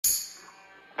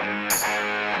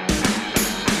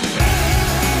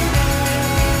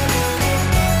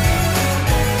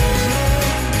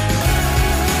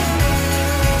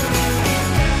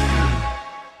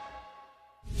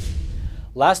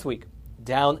Last week,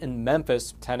 down in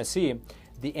Memphis, Tennessee,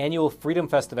 the annual Freedom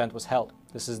Fest event was held.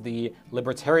 This is the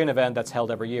libertarian event that's held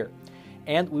every year.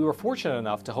 And we were fortunate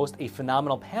enough to host a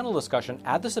phenomenal panel discussion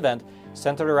at this event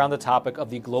centered around the topic of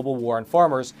the global war on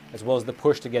farmers, as well as the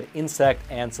push to get insect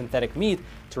and synthetic meat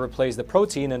to replace the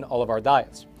protein in all of our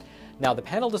diets. Now, the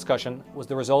panel discussion was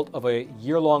the result of a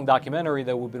year-long documentary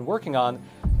that we've been working on.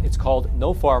 It's called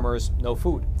No Farmers, No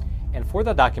Food. And for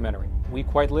that documentary, we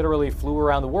quite literally flew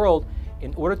around the world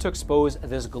in order to expose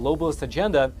this globalist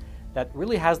agenda that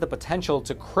really has the potential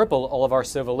to cripple all of our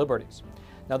civil liberties.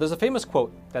 Now, there's a famous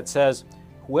quote that says,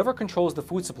 "Whoever controls the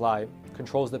food supply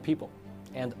controls the people."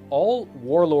 And all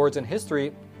warlords in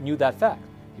history knew that fact.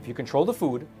 If you control the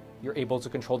food, you're able to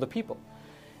control the people.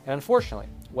 And unfortunately,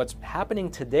 what's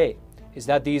happening today is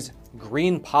that these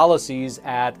green policies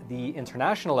at the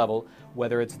international level,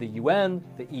 whether it's the UN,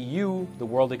 the EU, the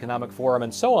World Economic Forum,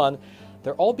 and so on,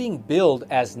 they're all being billed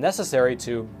as necessary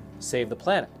to save the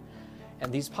planet.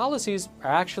 And these policies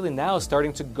are actually now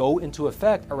starting to go into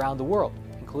effect around the world,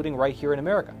 including right here in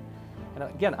America. And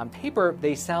again, on paper,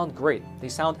 they sound great. They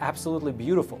sound absolutely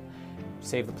beautiful.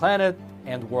 Save the planet,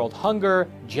 end world hunger,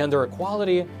 gender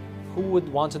equality. Who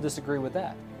would want to disagree with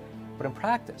that? But in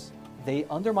practice, they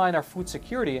undermine our food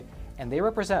security, and they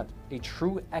represent a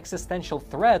true existential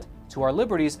threat to our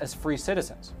liberties as free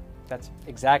citizens. That's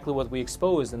exactly what we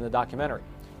exposed in the documentary.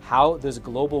 How this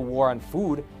global war on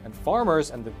food and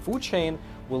farmers and the food chain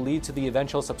will lead to the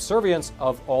eventual subservience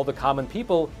of all the common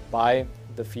people by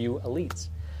the few elites.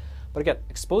 But again,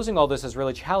 exposing all this is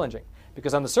really challenging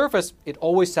because on the surface, it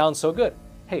always sounds so good.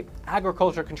 Hey,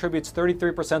 agriculture contributes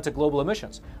 33% to global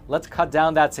emissions. Let's cut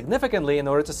down that significantly in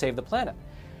order to save the planet.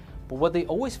 But what they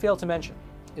always fail to mention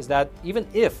is that even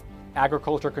if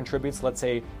agriculture contributes, let's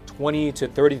say, 20 to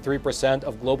 33%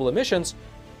 of global emissions,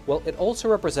 well, it also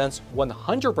represents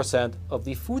 100% of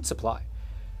the food supply.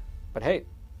 But hey,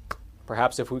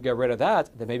 perhaps if we get rid of that,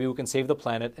 then maybe we can save the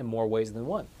planet in more ways than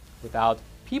one. Without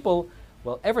people,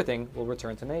 well, everything will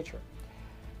return to nature.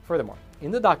 Furthermore,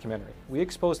 in the documentary, we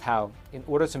exposed how, in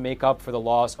order to make up for the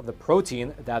loss of the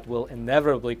protein that will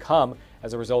inevitably come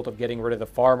as a result of getting rid of the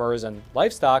farmers and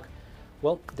livestock,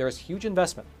 well, there's huge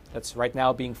investment that's right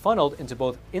now being funneled into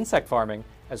both insect farming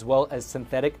as well as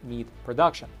synthetic meat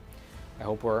production. I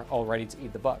hope we're all ready to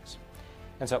eat the bugs.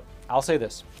 And so I'll say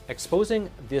this, exposing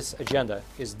this agenda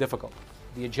is difficult.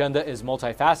 The agenda is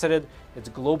multifaceted, it's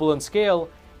global in scale,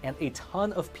 and a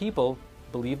ton of people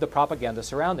believe the propaganda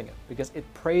surrounding it because it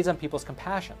preys on people's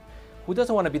compassion. Who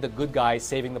doesn't want to be the good guy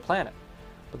saving the planet?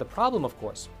 But the problem, of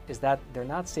course, is that they're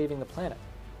not saving the planet.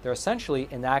 They're essentially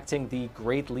enacting the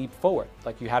Great Leap Forward.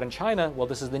 Like you had in China, well,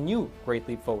 this is the new Great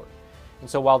Leap Forward. And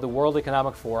so while the World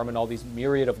Economic Forum and all these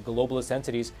myriad of globalist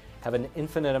entities have an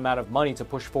infinite amount of money to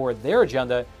push forward their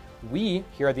agenda, we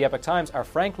here at the Epoch Times are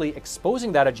frankly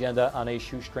exposing that agenda on a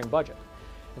shoestring budget.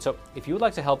 And so if you would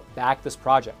like to help back this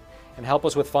project and help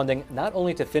us with funding not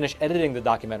only to finish editing the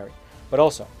documentary, but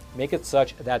also make it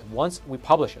such that once we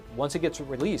publish it, once it gets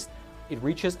released, it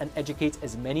reaches and educates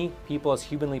as many people as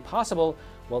humanly possible,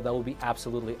 well, that will be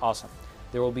absolutely awesome.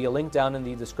 There will be a link down in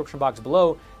the description box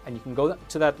below, and you can go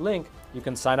to that link, you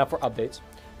can sign up for updates,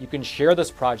 you can share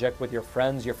this project with your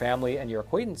friends, your family, and your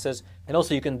acquaintances, and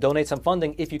also you can donate some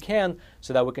funding if you can,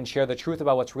 so that we can share the truth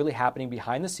about what's really happening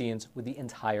behind the scenes with the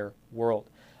entire world.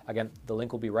 Again, the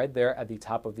link will be right there at the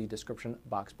top of the description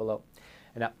box below.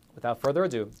 And now, without further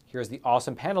ado, here's the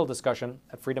awesome panel discussion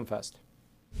at Freedom Fest.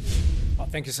 Well,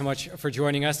 thank you so much for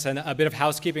joining us. And a bit of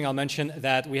housekeeping, I'll mention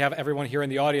that we have everyone here in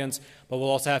the audience, but we'll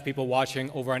also have people watching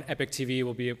over on Epic TV.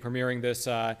 We'll be premiering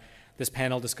this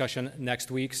panel discussion next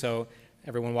week. So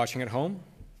everyone watching at home,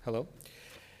 hello.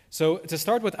 So to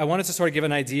start with, I wanted to sort of give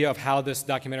an idea of how this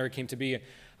documentary came to be.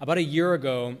 About a year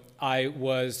ago, I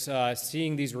was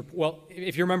seeing these, well,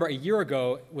 if you remember, a year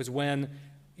ago was when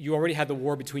you already had the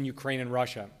war between Ukraine and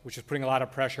Russia, which was putting a lot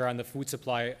of pressure on the food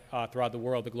supply throughout the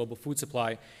world, the global food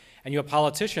supply. And you have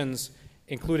politicians,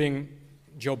 including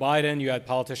Joe Biden, you had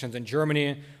politicians in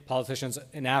Germany, politicians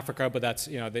in Africa, but that's,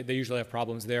 you know, they usually have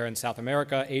problems there, in South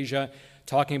America, Asia,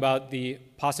 talking about the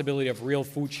possibility of real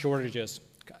food shortages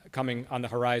coming on the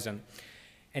horizon.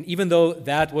 And even though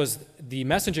that was the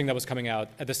messaging that was coming out,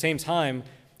 at the same time,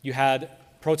 you had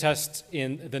protests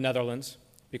in the Netherlands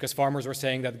because farmers were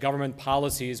saying that government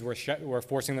policies were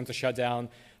forcing them to shut down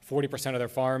 40% of their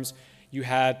farms. You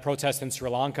had protests in Sri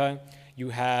Lanka. You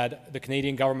had the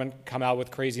Canadian government come out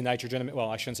with crazy nitrogen, well,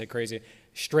 I shouldn't say crazy,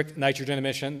 strict nitrogen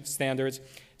emission standards.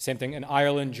 Same thing in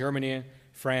Ireland, Germany,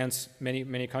 France,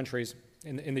 many countries.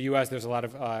 In the US, there's a lot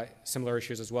of similar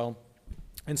issues as well.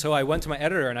 And so I went to my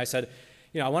editor and I said,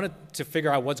 you know, I wanted to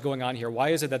figure out what's going on here. Why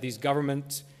is it that these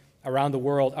government around the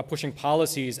world are pushing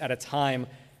policies at a time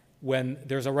when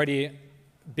there's already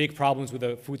big problems with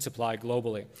the food supply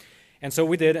globally. And so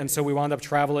we did, and so we wound up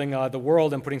traveling the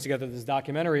world and putting together this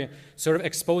documentary, sort of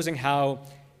exposing how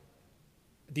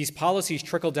these policies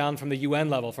trickle down from the UN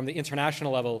level, from the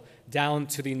international level, down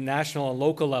to the national and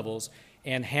local levels,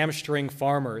 and hamstring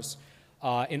farmers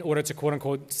in order to, quote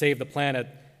unquote, save the planet,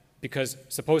 because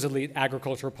supposedly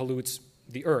agriculture pollutes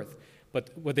the earth.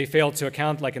 But what they failed to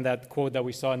account, like in that quote that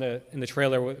we saw in the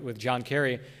trailer with John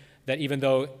Kerry, that even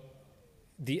though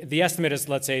the estimate is,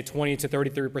 let's say, 20 to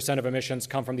 33% of emissions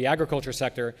come from the agriculture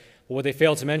sector, but what they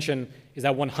failed to mention is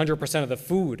that 100% of the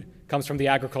food comes from the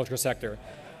agriculture sector.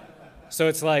 So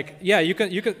it's like, yeah, you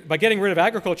could by getting rid of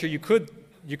agriculture, you could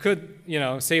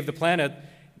save the planet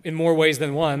in more ways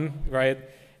than one, right?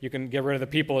 You can get rid of the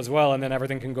people as well, and then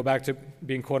everything can go back to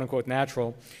being quote unquote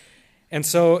natural. And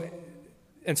so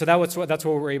that's what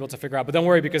we were able to figure out. But don't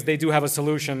worry, because they do have a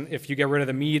solution. If you get rid of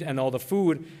the meat and all the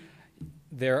food,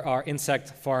 there are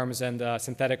insect farms and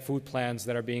synthetic food plants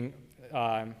that are being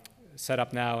set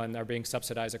up now and are being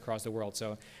subsidized across the world.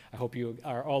 So I hope you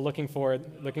are all looking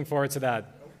forward to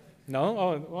that.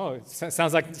 No? Oh, it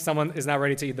sounds like someone is not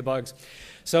ready to eat the bugs.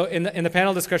 So in the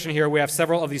panel discussion here, we have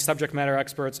several of these subject matter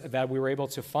experts that we were able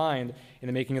to find in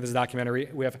the making of this documentary.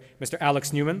 We have Mr.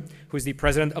 Alex Newman, who is the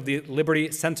president of the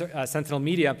Liberty Sentinel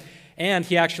Media, and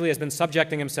he actually has been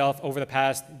subjecting himself over the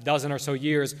past dozen or so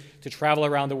years to travel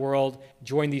around the world,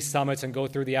 join these summits, and go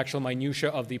through the actual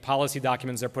minutia of the policy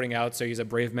documents they're putting out. So he's a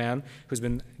brave man who's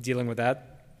been dealing with that.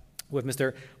 With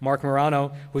Mr. Marc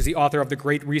Morano, who's the author of The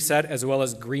Great Reset, as well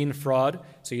as Green Fraud.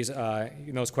 So he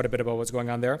knows quite a bit about what's going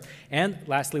on there. And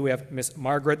lastly, we have Ms.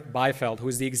 Margaret Byfeld, who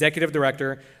is the executive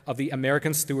director of the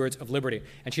American Stewards of Liberty.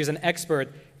 And she's an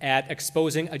expert at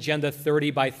exposing Agenda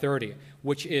 30 by 30,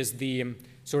 which is the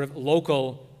sort of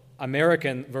local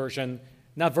American version,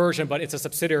 not version, but it's a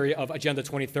subsidiary of Agenda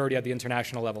 2030 at the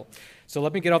international level. So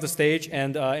let me get off the stage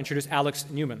and introduce Alex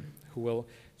Newman, who will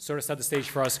sort of set the stage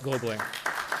for us globally.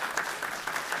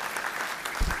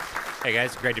 Hey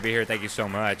guys, great to be here. Thank you so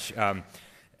much.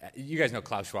 You guys know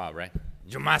Klaus Schwab, right?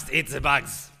 You must eat the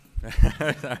bugs.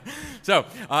 So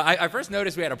I first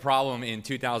noticed we had a problem in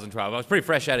 2012. I was pretty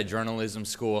fresh out of journalism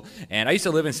school, and I used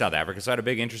to live in South Africa, so I had a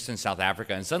big interest in South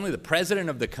Africa. And suddenly the president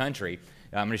of the country,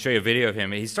 I'm going to show you a video of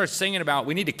him, he starts singing about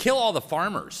we need to kill all the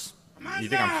farmers. You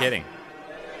think I'm kidding?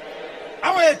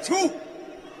 I went too.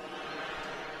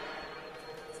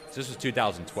 This was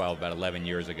 2012, about 11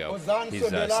 years ago. He's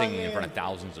singing in front of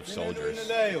thousands of soldiers.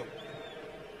 The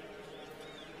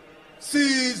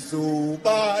president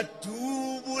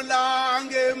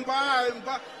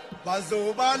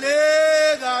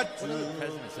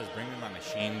says, bring me my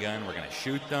machine gun, we're going to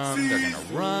shoot them, they're going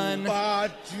to run,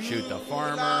 shoot the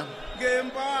farmer.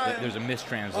 There's a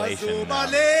mistranslation in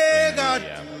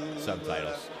the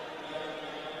subtitles.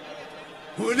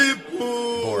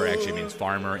 Boer actually means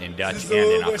farmer in Dutch and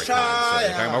in Afrikaans. So they're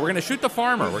talking about, we're going to shoot the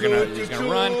farmer. He's going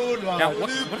to run. Now, what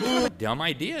kind of a dumb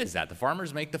idea is that? The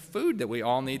farmers make the food that we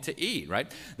all need to eat, right?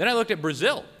 Then I looked at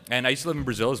Brazil, and I used to live in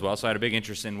Brazil as well, so I had a big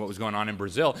interest in what was going on in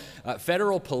Brazil.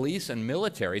 Federal police and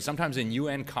military, sometimes in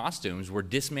UN costumes, were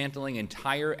dismantling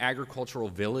entire agricultural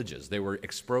villages. They were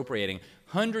expropriating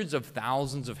hundreds of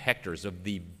thousands of hectares of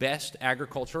the best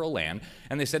agricultural land,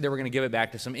 and they said they were going to give it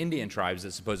back to some Indian tribes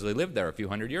that supposedly lived there a few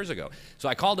hundred years ago. So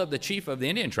I called up the chief of the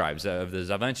Indian tribes, of the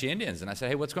Xavante Indians, and I said,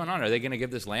 hey, what's going on? Are they going to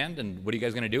give this land, and what are you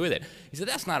guys going to do with it? He said,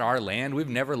 that's not our land. We've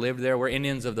never lived there. We're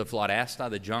Indians of the Floresta,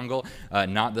 the jungle,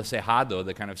 not the Cerrado,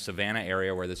 the kind of savanna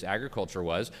area where this agriculture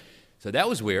was. So that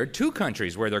was weird. Two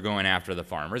countries where they're going after the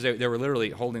farmers. They were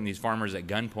literally holding these farmers at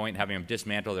gunpoint, having them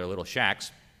dismantle their little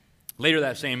shacks. Later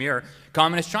that same year,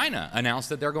 Communist China announced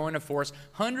that they're going to force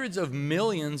hundreds of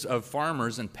millions of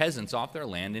farmers and peasants off their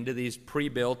land into these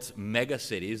pre-built mega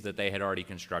cities that they had already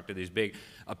constructed, these big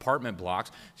apartment blocks.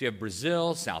 So you have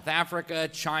Brazil, South Africa,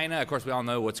 China. Of course, we all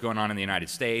know what's going on in the United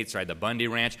States, right? The Bundy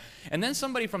Ranch. And then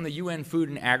somebody from the UN Food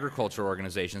and Agriculture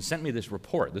Organization sent me this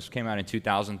report. This came out in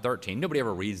 2013. Nobody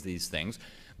ever reads these things.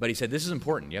 But he said, this is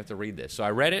important. You have to read this. So I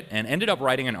read it and ended up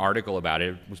writing an article about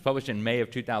it. It was published in May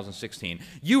of 2016.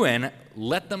 UN,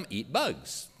 let them eat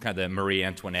bugs. Kind of the Marie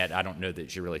Antoinette. I don't know that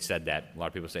she really said that. A lot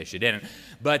of people say she didn't.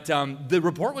 But the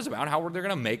report was about how they're going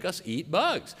to make us eat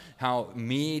bugs. How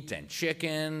meat and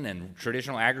chicken and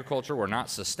traditional agriculture were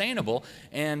not sustainable.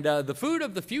 And the food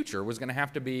of the future was going to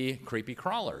have to be creepy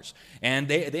crawlers. And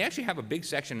they actually have a big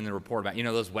section in the report about,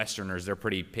 those Westerners, they're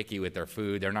pretty picky with their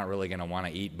food. They're not really going to want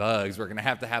to eat bugs. We're going to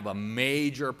have have a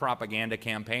major propaganda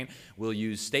campaign. We'll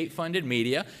use state-funded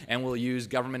media, and we'll use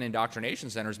government indoctrination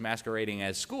centers masquerading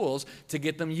as schools to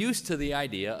get them used to the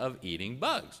idea of eating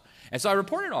bugs. And so I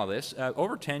reported all this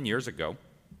over 10 years ago,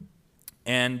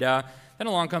 and then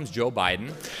along comes Joe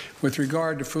Biden. With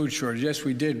regard to food shortages, yes,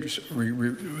 we did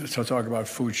talk about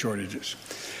food shortages,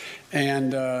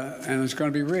 and it's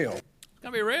going to be real. It's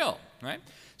going to be real, right?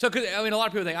 So, I mean, a lot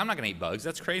of people think, I'm not going to eat bugs.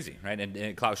 That's crazy, right?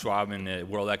 And Klaus Schwab in the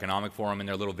World Economic Forum, in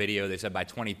their little video, they said by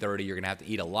 2030, you're going to have to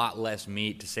eat a lot less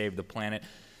meat to save the planet.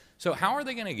 So how are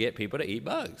they going to get people to eat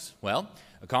bugs? Well,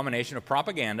 a combination of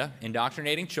propaganda,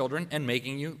 indoctrinating children, and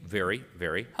making you very,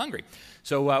 very hungry.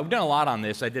 So we've done a lot on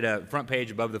this. I did a front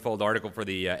page above the fold article for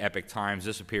the Epic Times.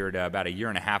 This appeared about a year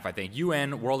and a half, I think.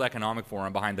 UN World Economic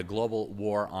Forum behind the global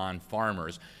war on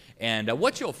farmers. And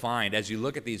what you'll find as you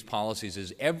look at these policies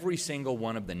is every single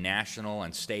one of the national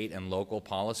and state and local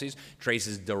policies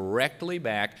traces directly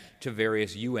back to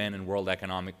various UN and World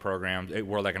Economic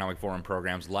Forum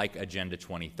programs like Agenda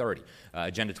 2030.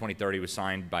 Agenda 2030 was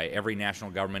signed by every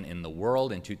national government in the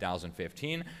world in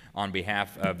 2015. On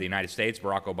behalf of the United States,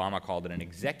 Barack Obama called it an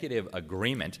executive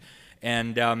agreement.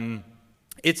 And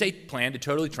it's a plan to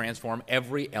totally transform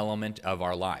every element of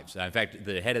our lives. In fact,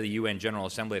 the head of the UN General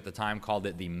Assembly at the time called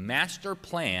it the Master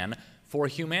Plan for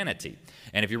Humanity.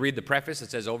 And if you read the preface,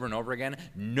 it says over and over again,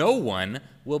 no one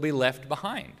will be left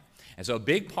behind. And so a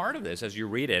big part of this, as you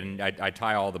read it, and I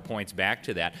tie all the points back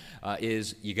to that,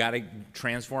 is you got to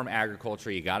transform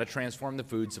agriculture, you got to transform the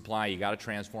food supply, you got to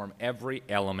transform every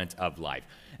element of life.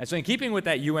 And so in keeping with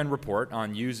that UN report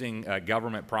on using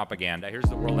government propaganda, here's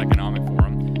the World Economic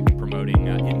Forum promoting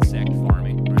insect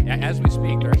farming. Right? As we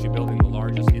speak, they're actually building the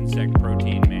largest insect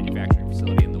protein manufacturing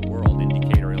facility in the world in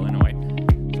Decatur, Illinois.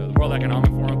 So the World Economic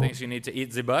Forum thinks you need to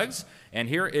eat the bugs. And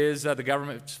here is the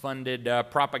government-funded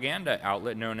propaganda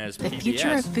outlet known as PBS. The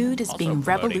future of food is being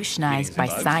revolutionized by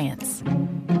science,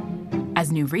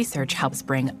 as new research helps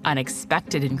bring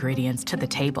unexpected ingredients to the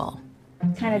table.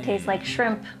 It kind of tastes like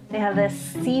shrimp. They have this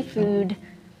seafood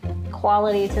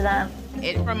quality to them.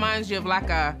 It reminds you of like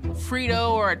a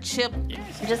Frito or a chip.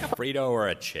 Yes, just a Frito or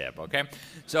a chip, okay?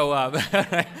 So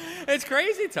it's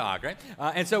crazy talk, right?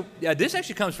 And so this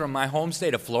actually comes from my home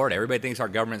state of Florida. Everybody thinks our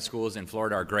government schools in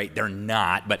Florida are great. They're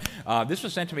not. But this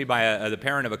was sent to me by the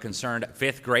parent of a concerned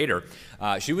fifth grader.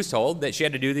 She was told that she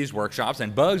had to do these workshops,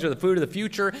 and bugs are the food of the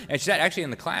future. And she said, actually,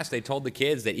 in the class, they told the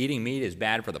kids that eating meat is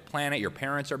bad for the planet. Your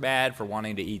parents are bad for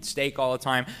wanting to eat steak all the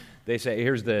time. They say,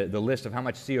 here's the list of how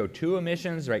much CO2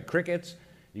 emissions, right? Crickets,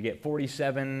 you get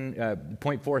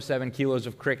 0.47 kilos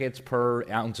of crickets per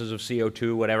ounces of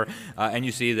CO2, whatever. And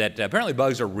you see that apparently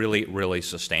bugs are really, really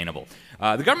sustainable.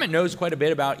 The government knows quite a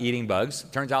bit about eating bugs.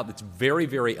 Turns out it's very,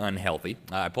 very unhealthy.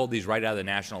 I pulled these right out of the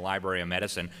National Library of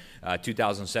Medicine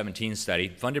 2017 study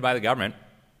funded by the government.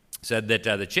 Said that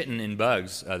the chitin in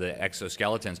bugs, the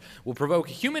exoskeletons, will provoke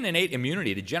human innate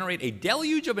immunity to generate a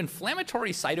deluge of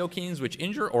inflammatory cytokines which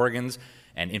injure organs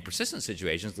and, in persistent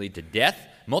situations, lead to death,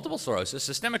 multiple sclerosis,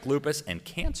 systemic lupus, and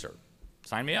cancer.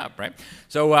 Sign me up, right?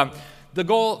 So the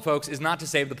goal, folks, is not to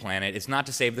save the planet. It's not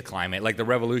to save the climate. Like the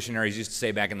revolutionaries used to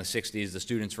say back in the 60s, the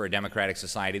Students for a Democratic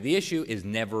Society, the issue is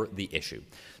never the issue.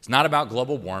 It's not about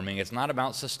global warming. It's not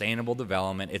about sustainable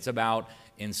development. It's about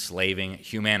enslaving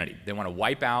humanity. They want to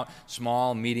wipe out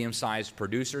small, medium-sized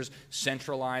producers,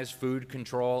 centralize food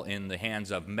control in the hands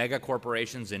of mega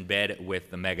corporations in bed with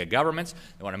the mega governments.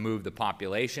 They want to move the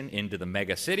population into the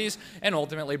mega cities and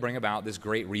ultimately bring about this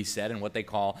great reset in what they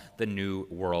call the New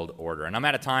World Order. And I'm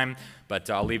out of time, but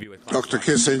I'll leave you with Dr.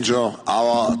 Kissinger,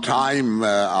 our time,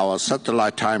 our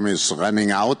satellite time is running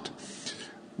out.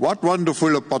 What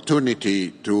wonderful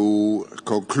opportunity to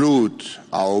conclude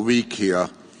our week here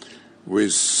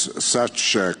with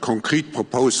such concrete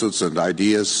proposals and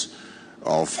ideas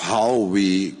of how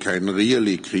we can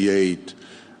really create,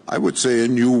 I would say, a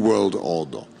new world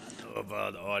order. A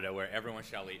world order where everyone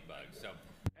shall eat bugs. So,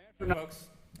 folks,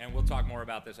 and we'll talk more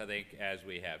about this, I think, as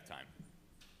we have time.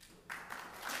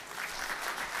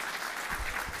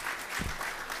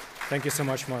 Thank you so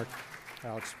much, Mark,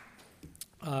 Alex.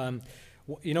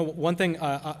 You know, one thing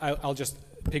I'll just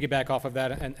piggyback off of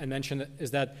that and mention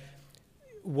is that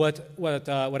what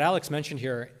Alex mentioned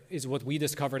here is what we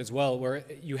discovered as well, where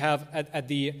you have at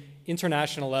the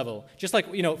international level, just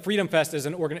like, you know, Freedom Fest is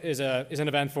an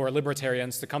event for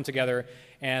libertarians to come together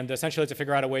and essentially to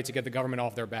figure out a way to get the government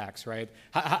off their backs, right?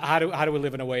 How do we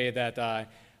live in a way that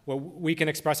where we can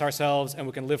express ourselves and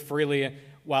we can live freely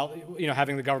while, you know,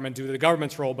 having the government do the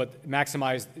government's role but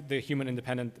maximize the human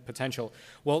independent potential?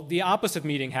 Well, the opposite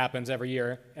meeting happens every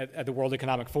year at the World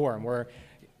Economic Forum, where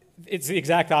it's the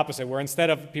exact opposite, where instead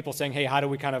of people saying, hey, how do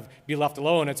we kind of be left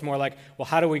alone, it's more like, well,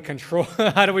 how do we control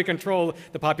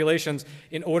the populations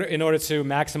in order to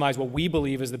maximize what we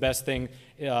believe is the best thing,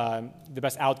 the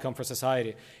best outcome for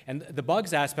society. And the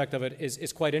bugs aspect of it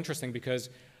is quite interesting, because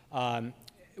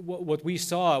what we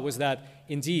saw was that,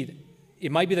 indeed,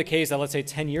 it might be the case that, let's say,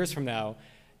 10 years from now,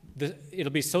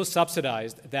 it'll be so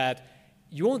subsidized that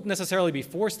you won't necessarily be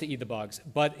forced to eat the bugs,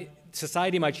 but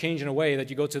society might change in a way that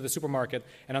you go to the supermarket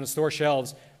and on the store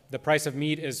shelves, the price of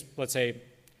meat is, let's say,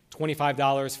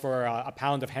 $25 for a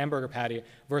pound of hamburger patty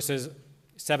versus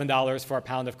 $7 for a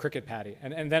pound of cricket patty.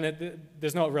 And then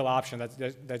there's no real option.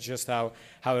 That's just how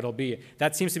it'll be.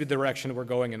 That seems to be the direction we're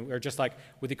going in. We're just like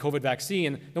with the COVID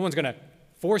vaccine, no one's going to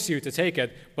force you to take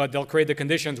it, but they'll create the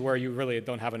conditions where you really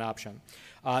don't have an option.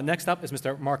 Next up is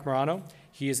Mr. Mark Morano.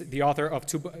 He is the author of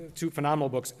two phenomenal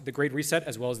books, The Great Reset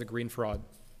as well as The Green Fraud.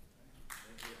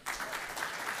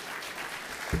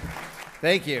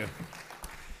 Thank you.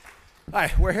 All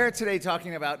right, we're here today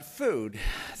talking about food,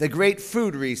 the Great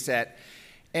Food Reset.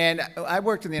 And I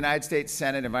worked in the United States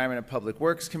Senate Environment and Public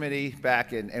Works Committee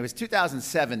back in, it was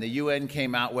 2007, the UN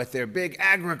came out with their big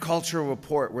agricultural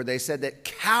report where they said that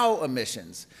cow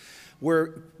emissions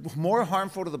were more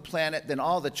harmful to the planet than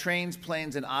all the trains,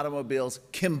 planes, and automobiles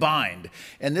combined.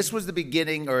 And this was the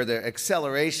beginning or the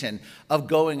acceleration of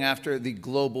going after the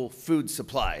global food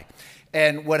supply.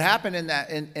 And what happened in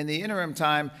the interim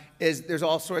time is there's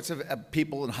all sorts of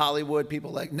people in Hollywood,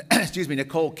 people like,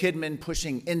 Nicole Kidman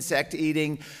pushing insect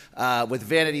eating, with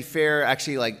Vanity Fair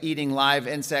actually like eating live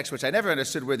insects, which I never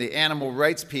understood where the animal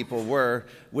rights people were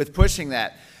with pushing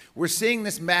that. We're seeing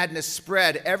this madness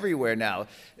spread everywhere now.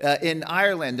 In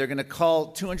Ireland, they're going to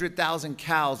cull 200,000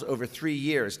 cows over 3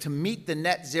 years to meet the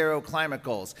net zero climate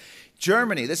goals.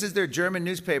 Germany, this is their German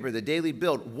newspaper, the Daily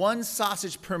Bild, 1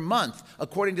 sausage per month,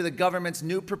 according to the government's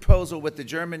new proposal with the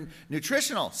German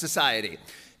Nutritional Society.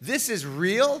 This is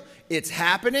real. It's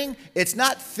happening. It's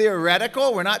not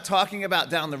theoretical. We're not talking about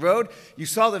down the road. You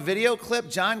saw the video clip.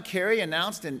 John Kerry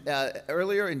announced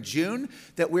earlier in June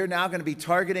that we're now going to be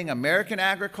targeting American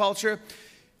agriculture.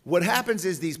 What happens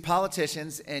is these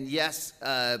politicians, and yes,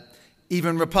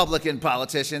 even Republican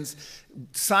politicians,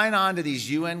 sign on to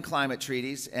these UN climate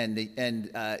treaties and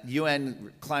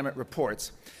UN climate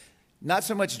reports. Not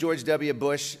so much George W.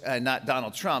 Bush, not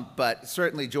Donald Trump, but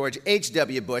certainly George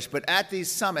H.W. Bush. But at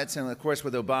these summits, and of course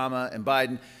with Obama and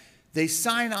Biden, they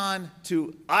sign on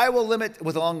to, I will limit,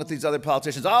 along with these other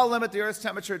politicians, I'll limit the Earth's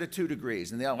temperature to 2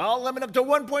 degrees. And I'll limit up to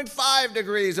 1.5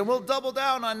 degrees, and we'll double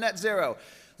down on net zero.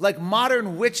 Like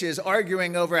modern witches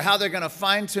arguing over how they're going to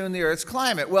fine-tune the Earth's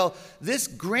climate. Well, this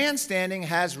grandstanding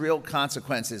has real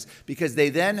consequences because they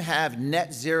then have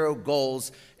net zero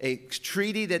goals, a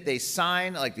treaty that they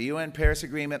sign, like the UN Paris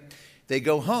Agreement. They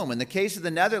go home. In the case of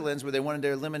the Netherlands, where they wanted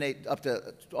to eliminate up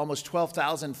to almost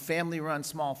 12,000 family-run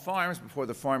small farms before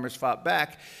the farmers fought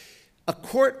back, a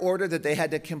court ordered that they had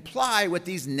to comply with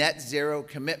these net zero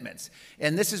commitments.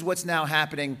 And this is what's now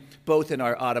happening both in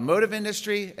our automotive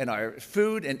industry and our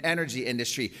food and energy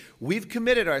industry. We've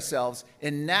committed ourselves,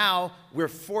 and now we're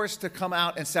forced to come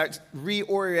out and start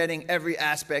reorienting every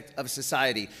aspect of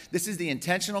society. This is the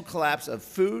intentional collapse of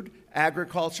food,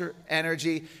 agriculture,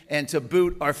 energy, and to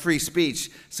boot our free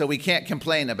speech, so we can't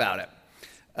complain about it.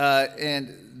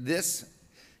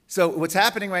 So what's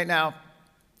happening right now,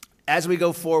 as we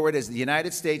go forward, is the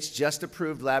United States just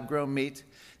approved lab-grown meat.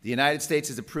 The United States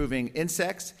is approving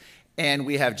insects. And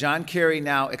we have John Kerry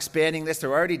now expanding this.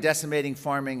 They're already decimating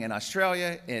farming in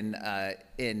Australia,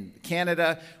 in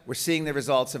Canada. We're seeing the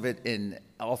results of it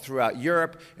all throughout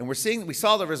Europe. And we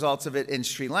saw the results of it in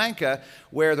Sri Lanka,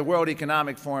 where the World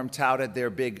Economic Forum touted their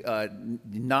big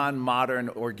non-modern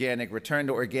organic, return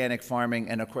to organic farming.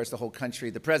 And of course, the whole country,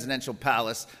 the presidential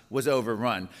palace was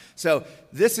overrun. So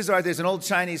there's an old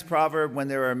Chinese proverb, when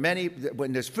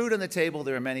there's food on the table,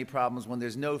 there are many problems. When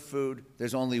there's no food,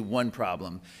 there's only one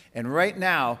problem. And right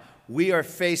now, we are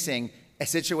facing a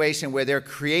situation where they're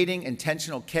creating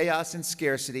intentional chaos and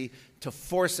scarcity to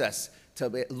force us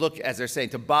to look, as they're saying,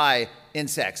 to buy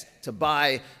insects, to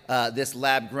buy this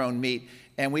lab-grown meat.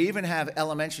 And we even have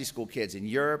elementary school kids in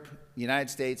Europe, United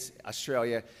States,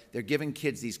 Australia. They're giving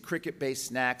kids these cricket-based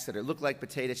snacks that look like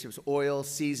potato chips, oil,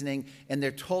 seasoning, and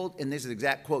they're told, and this is the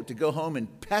exact quote, to go home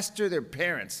and pester their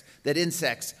parents that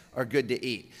insects are good to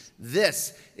eat.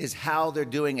 This is how they're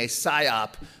doing a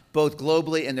psyop, both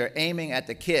globally, and they're aiming at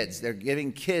the kids. They're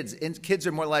giving kids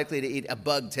are more likely to eat a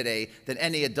bug today than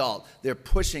any adult. They're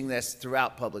pushing this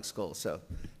throughout public schools. So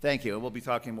thank you, and we'll be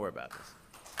talking more about this.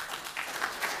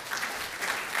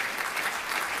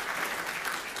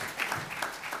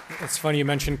 It's funny you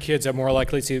mentioned kids are more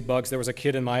likely to eat bugs. There was a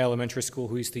kid in my elementary school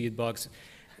who used to eat bugs.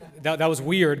 That was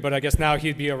weird, but I guess now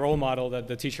he'd be a role model that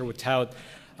the teacher would tout.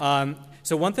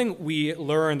 So one thing we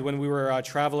learned when we were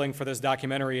traveling for this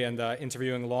documentary and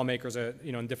interviewing lawmakers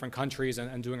in different countries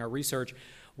and doing our research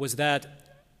was that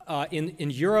in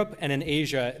Europe and in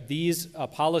Asia, these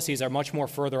policies are much more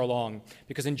further along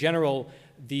because in general,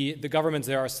 the governments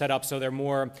there are set up so they're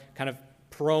more kind of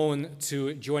prone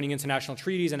to joining international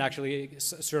treaties and actually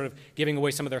sort of giving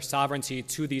away some of their sovereignty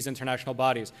to these international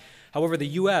bodies. However, the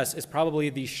U.S. is probably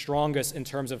the strongest in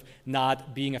terms of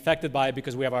not being affected by it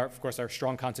because we have, of course, our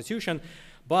strong constitution.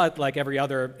 But like every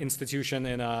other institution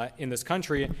in this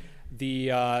country,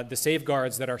 the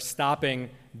safeguards that are stopping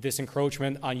this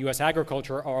encroachment on U.S.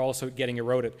 agriculture are also getting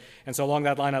eroded. And so along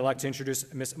that line, I'd like to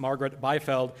introduce Ms. Margaret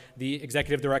Byfeld, the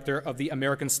Executive Director of the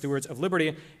American Stewards of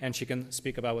Liberty, and she can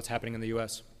speak about what's happening in the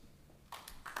U.S.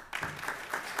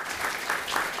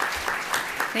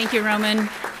 Thank you, Roman.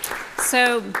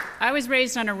 So I was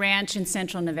raised on a ranch in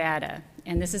central Nevada,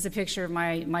 and this is a picture of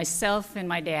myself and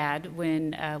my dad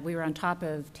when we were on top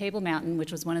of Table Mountain,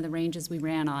 which was one of the ranges we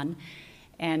ran on.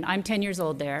 And I'm 10 years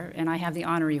old there, and I have the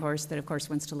ornery horse that, of course,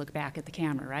 wants to look back at the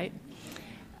camera, right?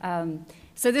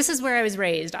 So this is where I was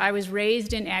raised. I was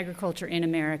raised in agriculture in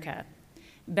America.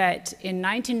 But in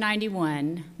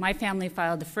 1991, my family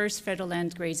filed the first federal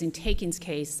land grazing takings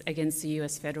case against the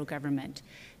U.S. federal government.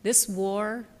 This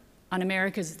war on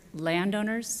America's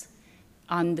landowners,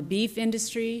 on the beef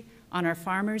industry, on our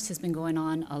farmers has been going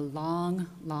on a long,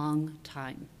 long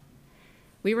time.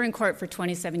 We were in court for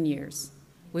 27 years.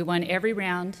 We won every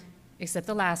round except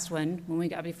the last one when we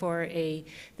got before the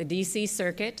D.C.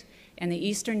 Circuit, and the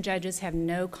Eastern judges have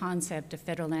no concept of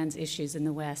federal lands issues in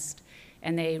the West,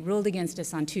 and they ruled against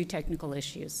us on 2 technical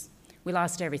issues. We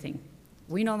lost everything.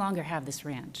 We no longer have this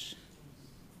ranch.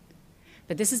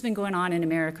 But this has been going on in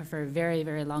America for a very,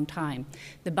 very long time.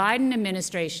 The Biden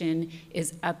administration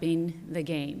is upping the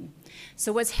game.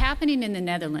 So what's happening in the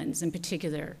Netherlands in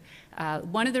particular,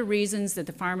 one of the reasons that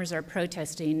the farmers are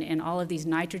protesting and all of these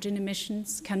nitrogen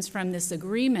emissions comes from this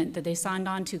agreement that they signed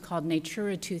on to called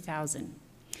Natura 2000.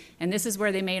 And this is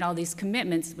where they made all these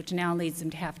commitments, which now leads them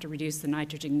to have to reduce the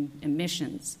nitrogen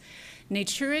emissions.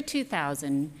 Natura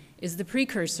 2000 is the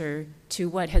precursor to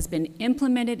what has been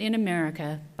implemented in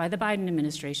America by the Biden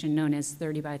administration known as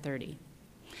 30 by 30.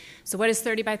 So what is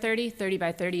 30 by 30? 30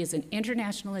 by 30 is an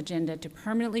international agenda to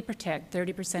permanently protect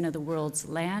 30% of the world's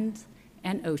land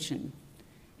and ocean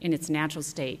in its natural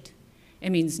state.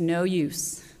 It means no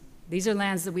use. These are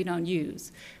lands that we don't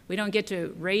use. We don't get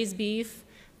to raise beef,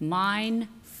 mine,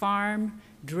 farm,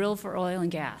 drill for oil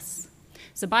and gas.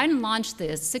 So Biden launched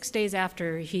this 6 days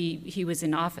after he was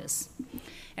in office.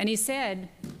 And he said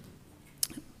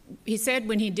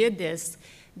when he did this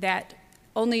that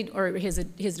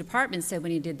his department said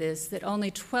when he did this that only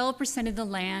 12% of the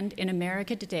land in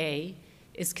America today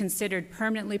is considered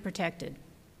permanently protected.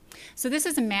 So this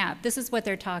is a map. This is what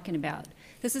they're talking about.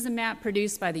 This is a map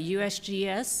produced by the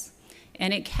USGS,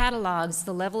 and it catalogs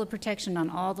the level of protection on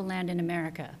all the land in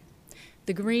America.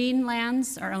 The green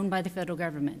lands are owned by the federal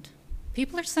government.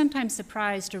 People are sometimes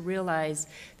surprised to realize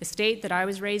the state that I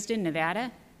was raised in,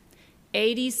 Nevada,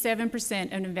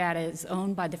 87% of Nevada is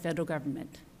owned by the federal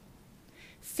government.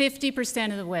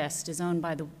 50% of the West is owned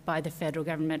by the federal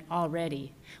government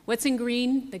already. What's in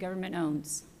green, the government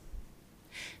owns.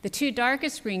 The 2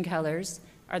 darkest green colors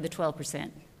are the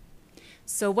 12%.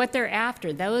 So what they're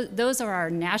after, those are our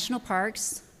national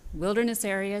parks, wilderness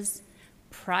areas,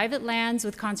 private lands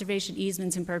with conservation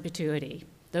easements in perpetuity.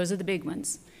 Those are the big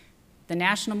ones. The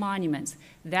national monuments,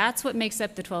 that's what makes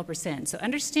up the 12%. So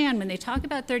understand, when they talk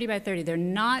about 30 by 30, they're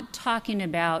not talking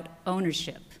about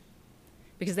ownership,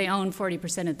 because they own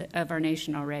 40% of our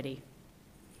nation already.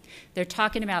 They're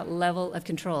talking about level of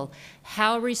control.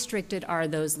 How restricted are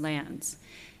those lands?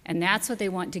 And that's what they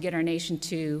want to get our nation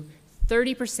to,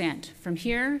 30%, from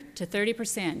here to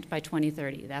 30% by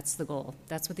 2030. That's the goal.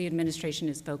 That's what the administration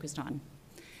is focused on.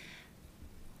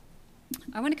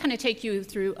 I want to kind of take you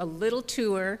through a little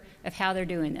tour of how they're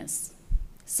doing this.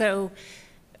 So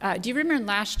do you remember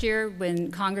last year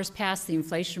when Congress passed the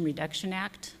Inflation Reduction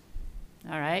Act?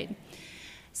 All right.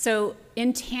 So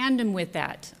in tandem with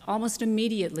that, almost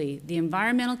immediately, the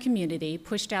environmental community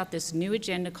pushed out this new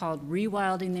agenda called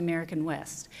Rewilding the American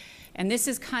West. And this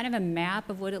is kind of a map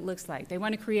of what it looks like. They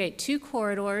want to create 2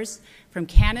 corridors from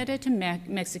Canada to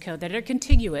Mexico that are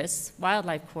contiguous,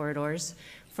 wildlife corridors,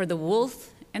 for the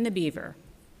wolf and the beaver.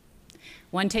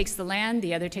 One takes the land,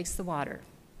 the other takes the water.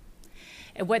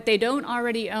 And what they don't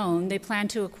already own, they plan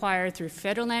to acquire through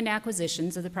federal land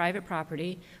acquisitions of the private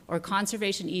property or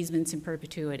conservation easements in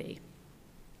perpetuity.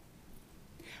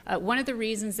 One of the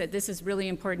reasons that this is really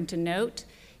important to note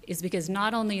is because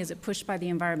not only is it pushed by the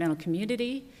environmental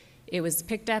community, it was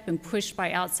picked up and pushed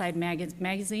by Outside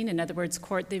Magazine, in other words,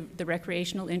 court the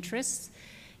recreational interests.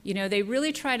 You know, they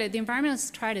really the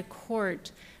environmentalists try to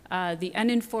court the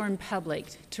uninformed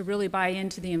public to really buy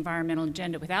into the environmental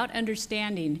agenda without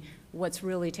understanding what's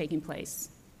really taking place.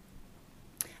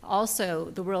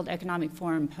 Also, the World Economic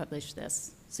Forum published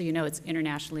this, so you know it's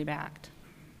internationally backed.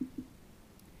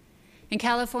 In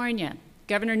California,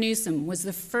 Governor Newsom was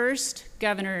the first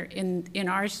governor in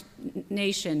our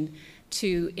nation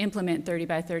to implement 30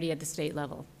 by 30 at the state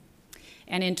level.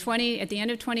 And at the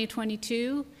end of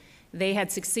 2022, they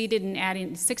had succeeded in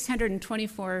adding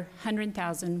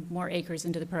 624,000 more acres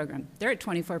into the program. They're at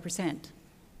 24%.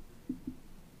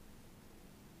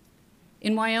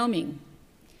 In Wyoming,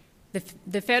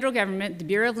 the federal government, the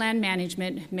Bureau of Land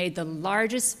Management, made the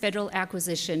largest federal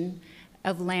acquisition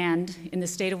of land in the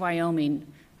state of Wyoming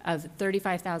of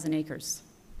 35,000 acres.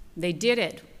 They did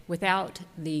it without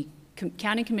the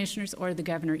county commissioners or the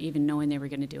governor even knowing they were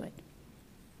going to do it.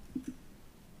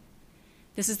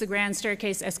 This is the Grand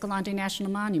Staircase Escalante National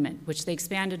Monument, which they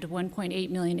expanded to 1.8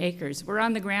 million acres. We're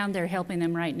on the ground there helping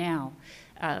them right now,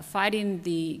 fighting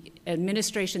the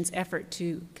administration's effort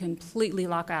to completely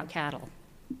lock out cattle.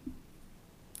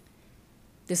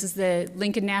 This is the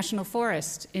Lincoln National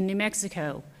Forest in New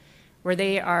Mexico, where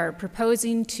they are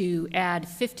proposing to add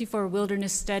 54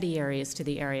 wilderness study areas to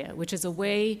the area, which is a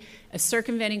way of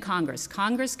circumventing Congress.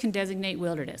 Congress can designate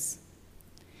wilderness.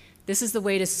 This is the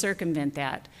way to circumvent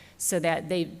that, so that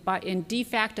they, in de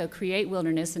facto, create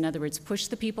wilderness, in other words, push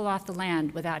the people off the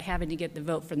land without having to get the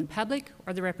vote from the public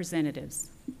or the representatives.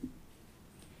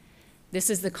 This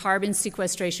is the carbon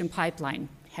sequestration pipeline.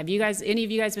 Have you guys, any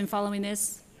of you guys been following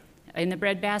this in the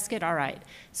breadbasket? All right.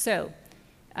 So,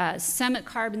 Summit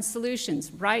Carbon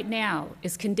Solutions right now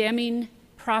is condemning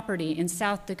property in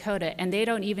South Dakota, and they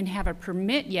don't even have a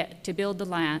permit yet to build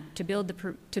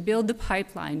the the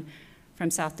pipeline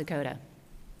from South Dakota.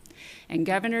 And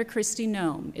Governor Kristi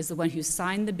Noem is the one who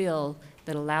signed the bill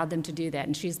that allowed them to do that,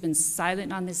 and she's been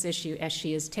silent on this issue as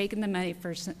she has taken the money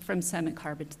from Summit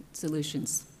Carbon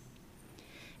Solutions.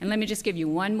 And let me just give you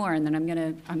one more, and then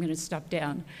I'm gonna stop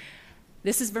down.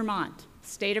 This is Vermont,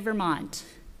 state of Vermont.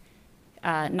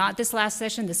 Not this last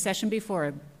session, the session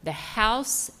before, the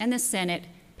House and the Senate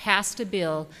passed a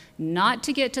bill not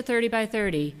to get to 30 by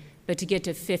 30, but to get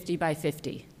to 50 by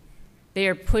 50. They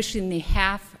are pushing the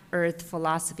half-Earth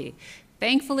philosophy.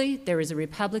 Thankfully, there was a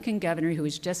Republican governor who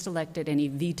was just elected, and he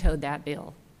vetoed that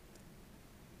bill.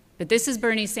 But this is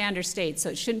Bernie Sanders' state, so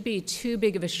it shouldn't be too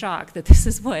big of a shock that this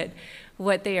is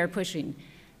what they are pushing.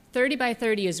 30 by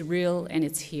 30 is real, and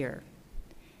it's here.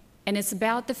 And it's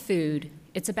about the food,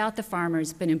 it's about the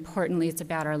farmers, but importantly, it's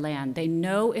about our land. They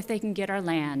know if they can get our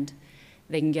land,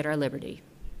 they can get our liberty.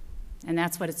 And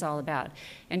that's what it's all about.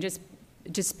 And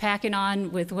just packing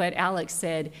on with what Alex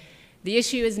said, the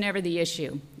issue is never the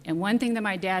issue. And one thing that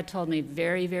my dad told me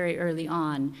very, very early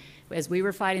on, as we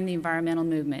were fighting the environmental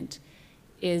movement,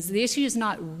 is the issue is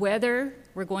not whether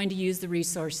we're going to use the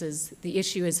resources, the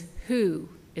issue is who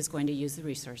is going to use the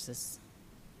resources.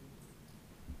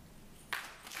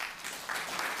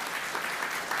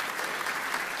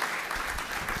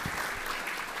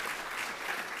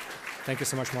 Thank you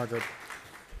so much, Margaret.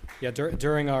 Yeah,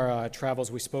 during our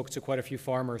travels, we spoke to quite a few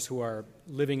farmers who are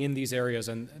living in these areas,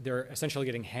 and they're essentially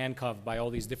getting handcuffed by all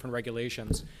these different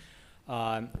regulations.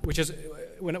 Which is,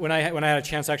 when I had a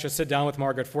chance to actually sit down with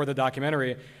Margaret for the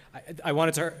documentary, I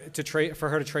wanted for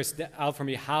her to trace out for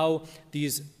me how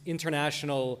these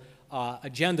international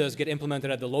agendas get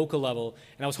implemented at the local level,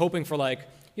 and I was hoping for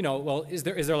well, is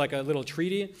there like a little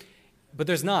treaty? But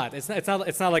there's not. It's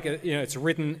not like it's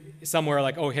written somewhere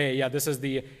like, oh hey, yeah, this is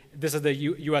the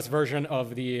U.S. version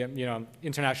of the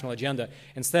international agenda.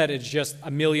 Instead, it's just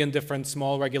a million different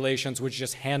small regulations which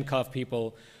just handcuff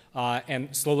people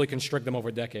and slowly constrict them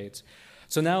over decades.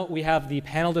 So now we have the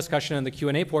panel discussion and the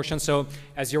Q&A portion. So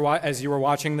as you were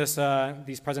watching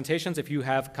these presentations, if you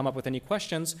have come up with any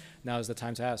questions, now is the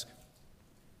time to ask.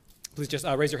 Please just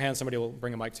raise your hand. Somebody will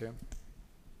bring a mic to you.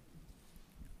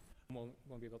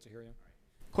 Won't be able to hear you.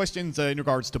 Questions in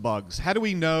regards to bugs. How do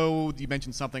we know, you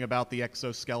mentioned something about the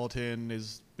exoskeleton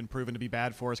has been proven to be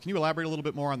bad for us. Can you elaborate a little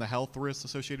bit more on the health risks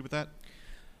associated with that?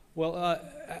 Well,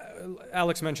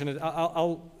 Alex mentioned it.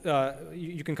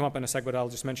 You can come up in a sec, but I'll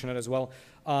just mention it as well.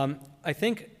 I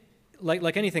think,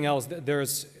 like anything else,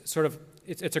 there's sort of,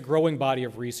 it's a growing body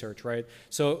of research, right?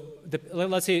 So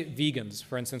let's say vegans,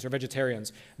 for instance, or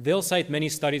vegetarians, they'll cite many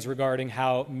studies regarding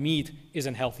how meat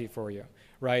isn't healthy for you,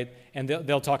 right? And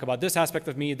they'll talk about this aspect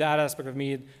of meat, that aspect of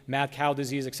meat, mad cow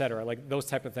disease, et cetera, like those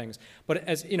type of things. But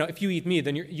as you know, if you eat meat,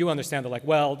 then you understand that, like,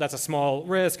 well, that's a small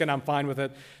risk and I'm fine with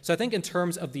it. So I think in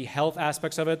terms of the health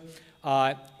aspects of it,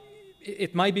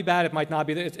 it might be bad, it might not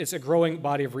be. It's a growing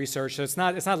body of research, so it's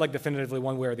not like definitively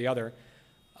one way or the other.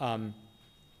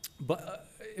 But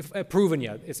if proven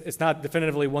yet. It's not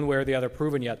definitively one way or the other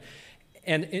proven yet.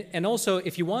 And also,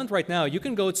 if you want right now, you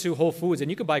can go to Whole Foods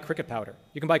and you can buy cricket powder.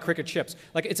 You can buy cricket chips.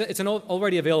 Like it's an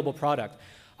already available product.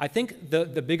 I think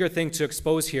the bigger thing to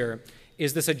expose here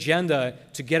is this agenda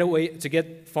to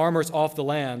get farmers off the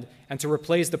land and to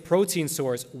replace the protein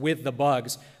source with the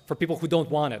bugs for people who don't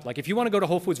want it. Like if you want to go to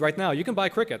Whole Foods right now, you can buy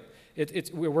cricket.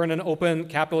 We're in an open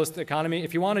capitalist economy.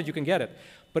 If you want it, you can get it.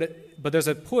 But there's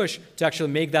a push to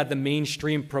actually make that the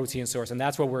mainstream protein source, and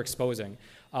that's what we're exposing.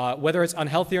 Whether it's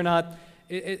unhealthy or not,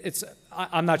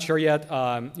 I'm not sure yet.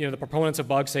 The proponents of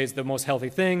bugs say it's the most healthy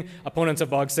thing. Opponents of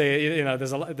bugs say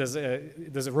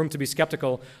there's a room to be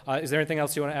skeptical. Is there anything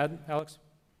else you want to add, Alex?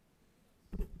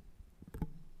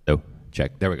 Oh,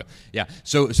 check. There we go. Yeah.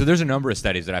 So there's a number of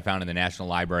studies that I found in the National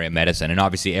Library of Medicine, and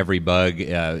obviously every bug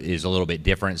is a little bit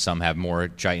different. Some have more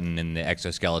chitin in the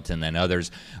exoskeleton than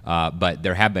others, but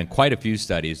there have been quite a few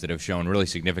studies that have shown really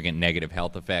significant negative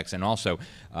health effects. And also,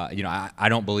 I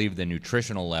don't believe the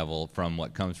nutritional level from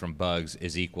what comes from bugs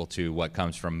is equal to what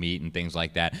comes from meat and things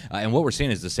like that. And what we're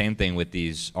seeing is the same thing with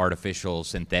these artificial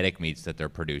synthetic meats that they're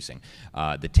producing.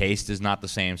 The taste is not the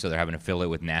same, so they're having to fill it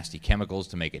with nasty chemicals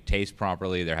to make it taste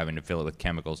properly. They're having to fill it with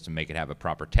chemicals to make it have a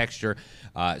proper texture.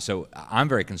 So I'm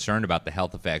very concerned about the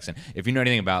health effects. And if you know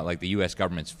anything about like the U.S.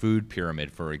 government's food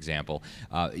pyramid, for example,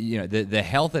 the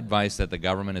health advice that the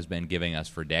government has been giving us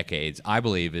for decades, I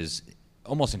believe, is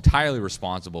almost entirely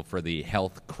responsible for the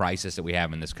health crisis that we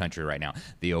have in this country right now,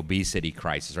 the obesity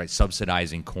crisis, right?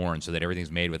 Subsidizing corn so that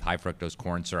everything's made with high fructose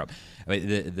corn syrup. I mean,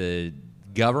 the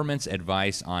government's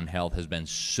advice on health has been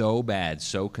so bad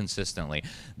so consistently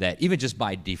that even just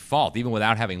by default, even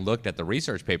without having looked at the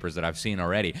research papers that I've seen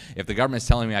already, if the government's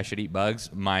telling me I should eat bugs,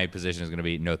 my position is going to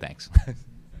be no thanks.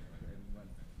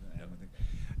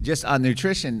 Just on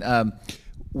nutrition,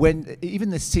 when even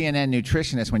the CNN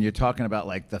nutritionist, when you're talking about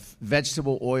like the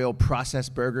vegetable oil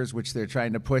processed burgers, which they're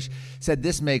trying to push, said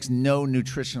this makes no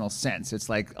nutritional sense. It's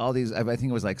like all these, I think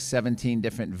it was like 17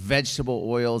 different vegetable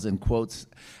oils in quotes,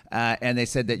 and they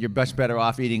said that you're much better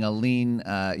off eating a lean,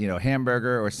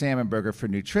 hamburger or salmon burger for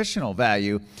nutritional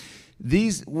value.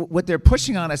 What they're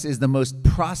pushing on us is the most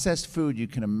processed food you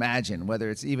can imagine,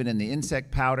 whether it's even in the insect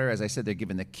powder. As I said, they're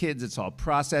giving the kids, it's all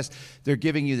processed. They're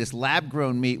giving you this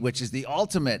lab-grown meat, which is the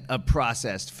ultimate of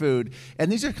processed food.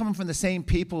 And these are coming from the same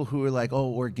people who are like,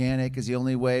 oh, organic is the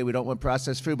only way, we don't want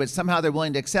processed food. But somehow they're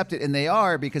willing to accept it, and they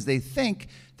are, because they think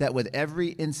that with every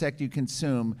insect you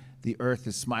consume, the earth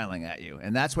is smiling at you.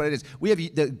 And that's what it is. We have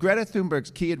Greta Thunberg's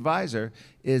key advisor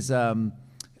is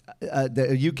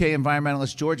the UK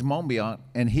environmentalist George Monbiot,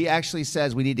 and he actually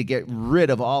says we need to get rid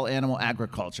of all animal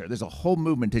agriculture. There's a whole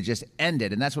movement to just end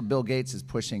it, and that's what Bill Gates is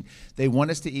pushing. They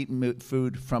want us to eat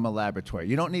food from a laboratory.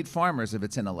 You don't need farmers if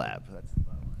it's in a lab. That's the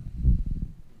bottom line.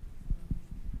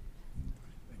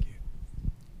 Thank you.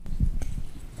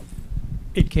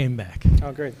 It came back.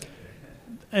 Oh, great.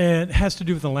 And it has to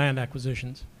do with the land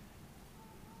acquisitions.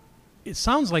 It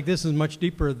sounds like this is much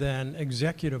deeper than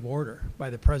executive order by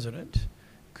the president.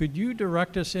 Could you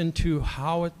direct us into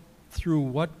through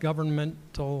what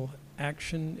governmental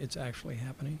action it's actually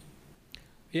happening?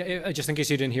 Yeah, just in case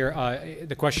you didn't hear,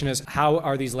 the question is, how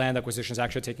are these land acquisitions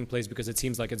actually taking place? Because it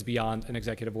seems like it's beyond an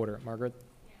executive order. Margaret?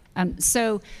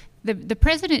 So the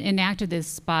president enacted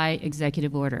this by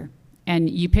executive order.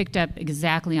 And you picked up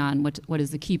exactly on what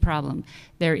is the key problem.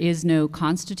 There is no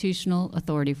constitutional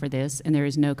authority for this, and there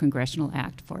is no congressional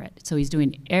act for it. So he's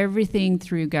doing everything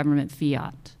through government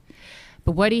fiat.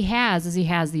 But what he has is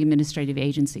the administrative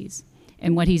agencies.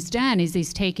 And what he's done is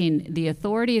he's taken the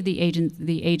authority of the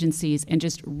agencies and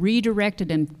just redirected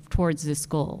them towards this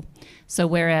goal. So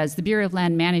whereas the Bureau of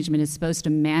Land Management is supposed to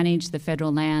manage the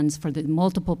federal lands for the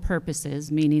multiple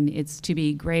purposes, meaning it's to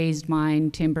be grazed,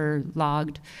 mined, timber,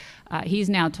 logged, he's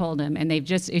now told them, and they've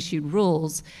just issued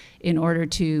rules in order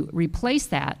to replace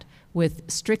that with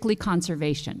strictly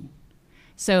conservation.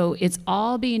 So it's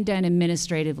all being done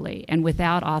administratively and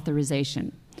without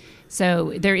authorization.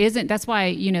 So there isn't, that's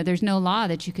why, there's no law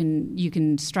that you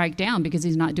can strike down, because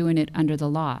he's not doing it under the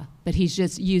law. But he's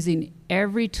just using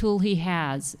every tool he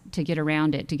has to get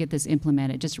around it, to get this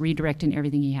implemented, just redirecting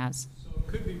everything he has. So it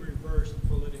could be reversed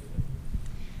politically.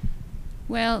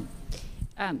 Well,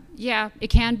 yeah, it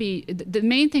can be. The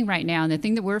main thing right now, and the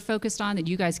thing that we're focused on that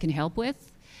you guys can help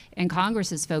with, and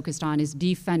Congress is focused on, is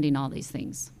defunding all these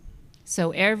things.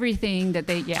 So everything that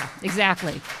they, yeah,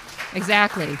 exactly.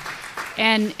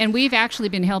 And we've actually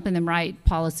been helping them write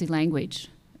policy language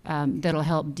that'll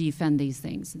help defund these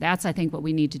things. That's, I think, what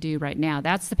we need to do right now.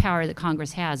 That's the power that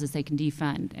Congress has, is they can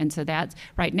defund. And so that's,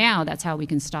 right now, that's how we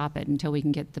can stop it until we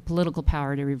can get the political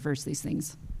power to reverse these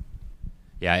things.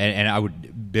 Yeah, and I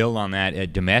would build on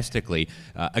that domestically.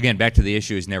 Again, back to the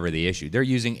issue is never the issue. They're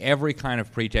using every kind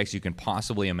of pretext you can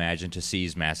possibly imagine to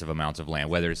seize massive amounts of land,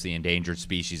 whether it's the Endangered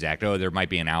Species Act, oh, there might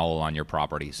be an owl on your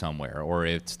property somewhere, or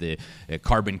it's the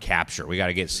carbon capture. We got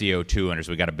to get CO2 under,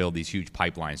 so we got to build these huge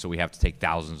pipelines, so we have to take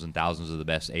thousands and thousands of the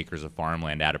best acres of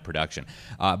farmland out of production.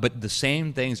 But the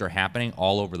same things are happening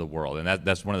all over the world, and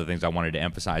that's one of the things I wanted to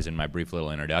emphasize in my brief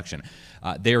little introduction.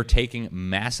 They are taking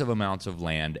massive amounts of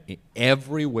land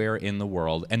everywhere in the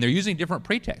world, and they're using different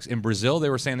pretexts. In Brazil, they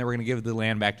were saying they were going to give the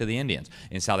land back to the Indians.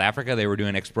 In South Africa, they were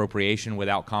doing expropriation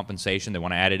without compensation. They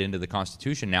want to add it into the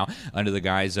Constitution now under the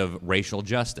guise of racial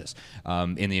justice.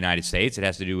 In the United States, it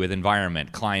has to do with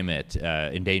environment, climate,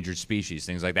 endangered species,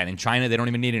 things like that. In China, they don't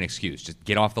even need an excuse. Just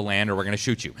get off the land or we're going to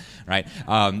shoot you, right?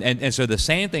 And so the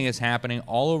same thing is happening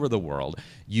all over the world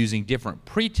using different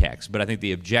pretexts, but I think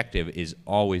the objective is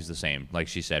always the same. Like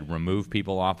she said, remove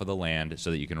people off of the land so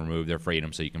that you can remove their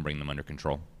freedom, so you can bring them under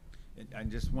control.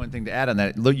 And just one thing to add on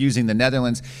that, using the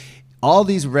Netherlands, all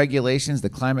these regulations, the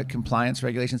climate compliance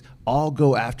regulations, all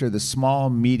go after the small,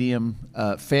 medium,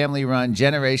 family-run,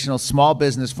 generational, small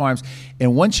business farms.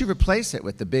 And once you replace it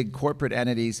with the big corporate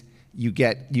entities, you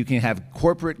can have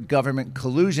corporate government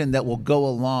collusion that will go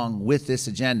along with this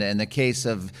agenda. In the case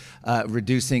of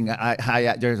reducing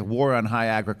there's a war on high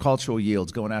agricultural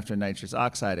yields, going after nitrous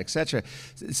oxide, et cetera.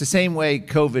 It's the same way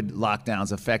COVID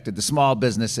lockdowns affected the small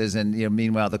businesses, and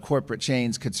meanwhile the corporate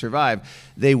chains could survive.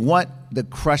 They want the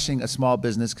crushing of small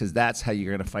business because that's how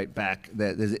you're going to fight back.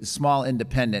 The small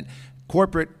independent.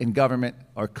 Corporate and government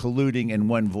are colluding in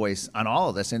one voice on all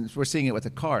of this, and we're seeing it with the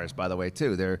cars, by the way,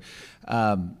 too.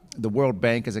 The World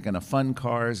Bank isn't going to fund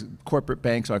cars. Corporate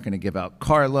banks aren't going to give out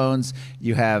car loans.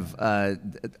 You have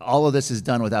all of this is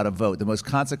done without a vote. The most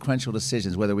consequential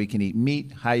decisions, whether we can eat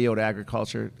meat, high-yield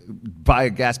agriculture, buy a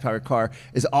gas-powered car,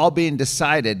 is all being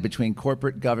decided between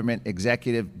corporate, government,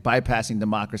 executive, bypassing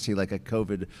democracy like a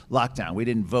COVID lockdown. We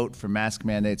didn't vote for mask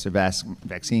mandates or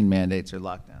vaccine mandates or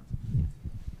lockdowns.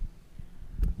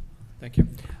 Thank you.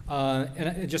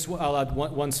 And I'll add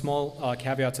one small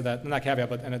caveat to that. Not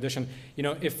caveat, but an addition.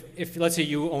 If let's say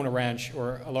you own a ranch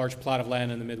or a large plot of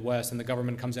land in the Midwest, and the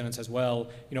government comes in and says, well,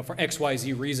 for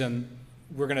XYZ reason,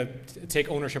 we're going to take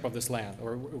ownership of this land,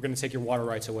 or we're going to take your water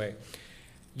rights away.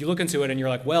 You look into it and you're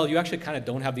like, well, you actually kind of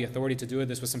don't have the authority to do it.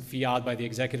 This was some fiat by the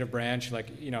executive branch.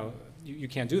 You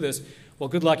can't do this. Well,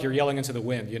 good luck. You're yelling into the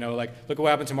wind. Look what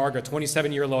happened to Margaret.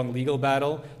 27-year-long legal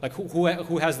battle.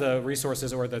 Who has the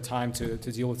resources or the time to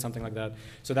deal with something like that?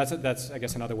 So that's I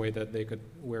guess another way that they could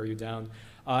wear you down.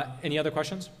 Any other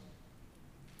questions?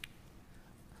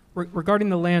 Regarding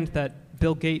the land that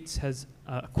Bill Gates has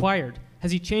acquired,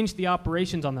 has he changed the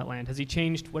operations on that land? Has he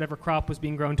changed whatever crop was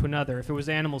being grown to another? If it was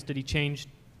animals, did he change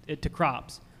it to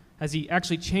crops? Has he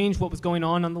actually changed what was going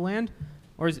on the land?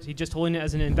 Or is he just holding it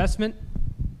as an investment?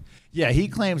 Yeah, he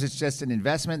claims it's just an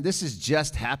investment. This has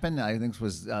just happened. I think it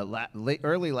was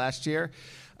early last year.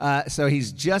 So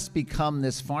he's just become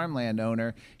this farmland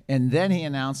owner, and then he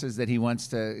announces that he wants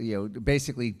to,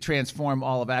 basically transform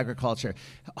all of agriculture.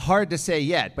 Hard to say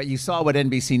yet, but you saw what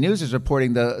NBC News is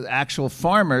reporting. The actual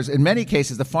farmers, in many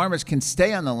cases, the farmers can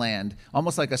stay on the land,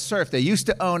 almost like a serf. They used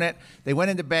to own it. They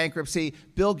went into bankruptcy.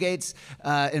 Bill Gates'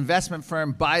 investment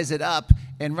firm buys it up,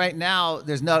 and right now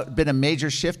there's been a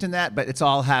major shift in that, but it's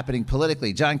all happening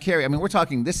politically. John Kerry, we're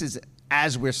talking, this is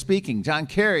as we're speaking. John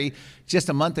Kerry just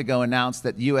a month ago announced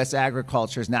that U.S.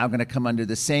 agriculture is now going to come under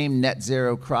the same net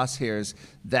zero crosshairs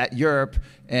that Europe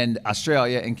and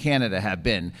Australia and Canada have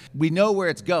been. We know where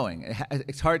it's going.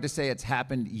 It's hard to say it's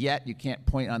happened yet. You can't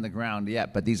point on the ground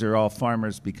yet, but these are all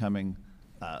farmers becoming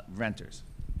renters.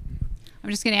 I'm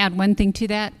just going to add one thing to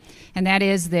that, and that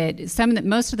is that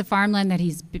most of the farmland that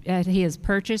he has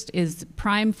purchased is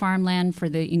prime farmland for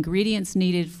the ingredients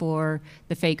needed for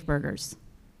the fake burgers.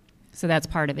 So that's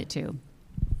part of it too.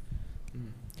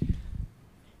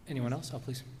 Anyone else? Oh,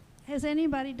 please. Has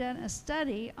anybody done a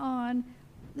study on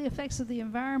the effects of the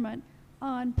environment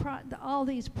on all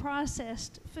these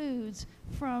processed foods,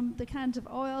 from the kinds of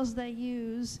oils they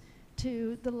use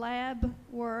to the lab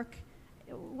work?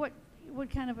 What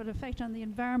kind of an effect on the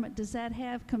environment does that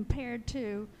have compared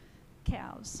to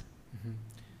cows?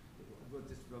 Well,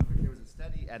 just real quick, there was a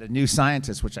study at a New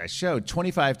Scientist, which I showed,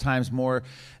 25 times more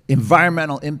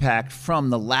environmental impact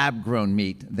from the lab-grown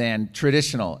meat than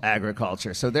traditional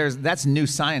agriculture. So that's New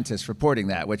Scientist reporting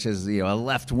that, which is a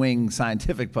left-wing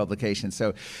scientific publication.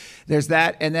 So there's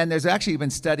that, and then there's actually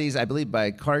been studies, I believe, by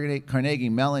Carnegie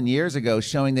Mellon years ago,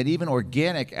 showing that even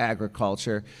organic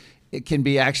agriculture, it can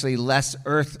be actually less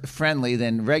earth-friendly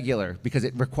than regular because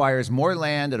it requires more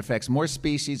land, it affects more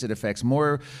species, it affects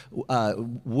more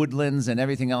woodlands and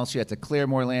everything else. You have to clear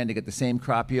more land to get the same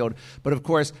crop yield. But of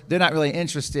course, they're not really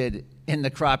interested in the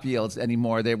crop yields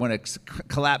anymore. They want to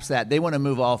collapse that. They want to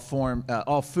move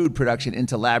all food production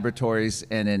into laboratories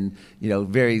and in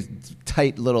very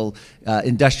tight little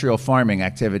industrial farming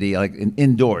activity, like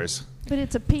indoors. But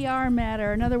it's a PR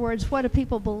matter. In other words, what do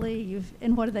people believe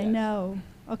and what do they know?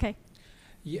 Okay.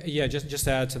 Yeah, just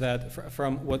to add to that,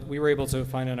 from what we were able to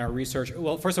find in our research,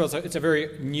 well, first of all, it's a very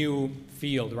new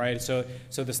field, right? So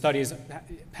the studies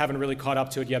haven't really caught up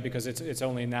to it yet because it's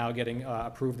only now getting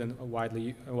approved and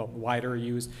wider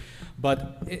used.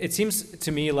 But it seems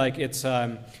to me like it's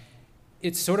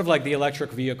sort of like the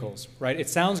electric vehicles, right? It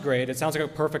sounds great. It sounds like a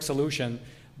perfect solution.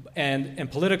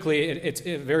 And politically, it's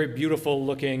a very beautiful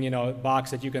looking, box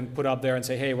that you can put up there and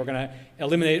say, hey, we're going to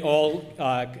eliminate all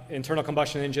internal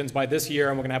combustion engines by this year,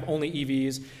 and we're going to have only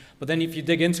EVs. But then if you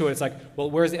dig into it, it's like, well,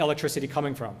 where's the electricity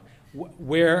coming from?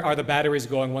 Where are the batteries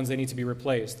going once they need to be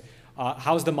replaced?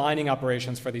 How's the mining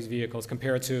operations for these vehicles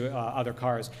compared to other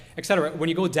cars, et cetera? When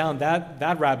you go down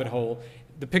that rabbit hole,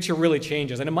 the picture really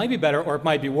changes, and it might be better or it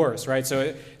might be worse, right? So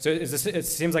it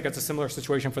seems like it's a similar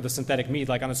situation for the synthetic meat.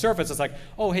 Like on the surface, it's like,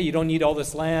 oh, hey, you don't need all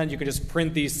this land, you can just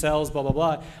print these cells, blah, blah,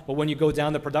 blah. But when you go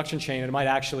down the production chain, it might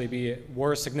actually be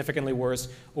worse, significantly worse,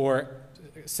 or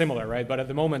similar, right? But at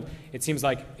the moment, it seems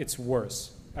like it's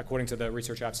worse, according to the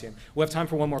research I've seen. We have time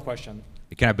for one more question.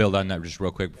 Can I build on that just real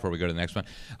quick before we go to the next one?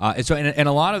 And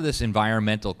a lot of this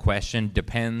environmental question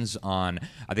depends on,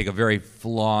 I think, a very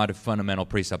flawed fundamental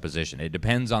presupposition. It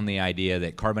depends on the idea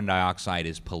that carbon dioxide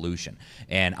is pollution.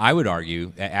 And I would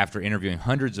argue, after interviewing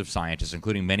hundreds of scientists,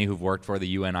 including many who've worked for the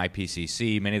UN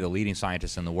IPCC, many of the leading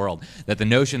scientists in the world, that the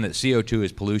notion that CO2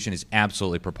 is pollution is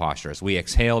absolutely preposterous. We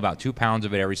exhale about 2 pounds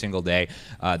of it every single day.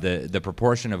 The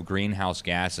proportion of greenhouse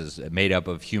gases made up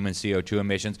of human CO2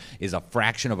 emissions is a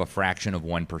fraction of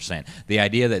 1%. The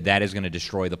idea that that is going to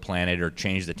destroy the planet or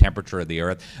change the temperature of the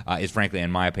Earth is, frankly,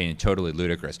 in my opinion, totally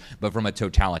ludicrous. But from a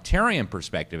totalitarian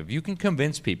perspective, if you can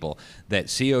convince people that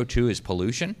CO2 is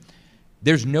pollution,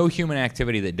 there's no human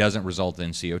activity that doesn't result in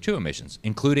CO2 emissions,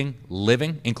 including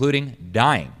living, including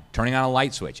dying, turning on a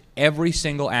light switch. Every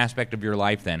single aspect of your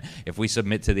life then, if we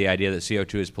submit to the idea that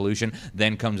CO2 is pollution,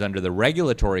 then comes under the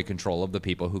regulatory control of the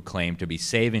people who claim to be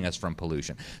saving us from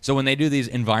pollution. So when they do these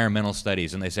environmental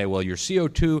studies and they say, well, your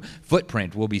CO2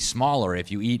 footprint will be smaller if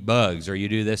you eat bugs or you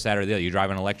do this, that, or the other, you drive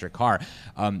an electric car,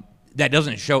 that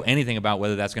doesn't show anything about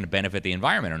whether that's going to benefit the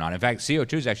environment or not. In fact,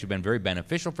 CO2 has actually been very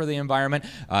beneficial for the environment.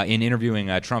 In interviewing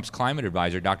Trump's climate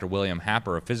advisor, Dr. William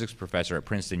Happer, a physics professor at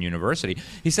Princeton University,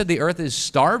 he said the Earth is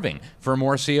starving for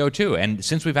more CO2. And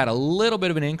since we've had a little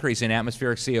bit of an increase in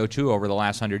atmospheric CO2 over the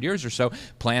last 100 years or so,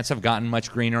 plants have gotten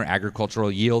much greener, agricultural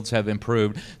yields have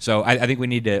improved. So I think we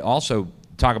need to also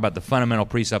talk about the fundamental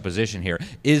presupposition here.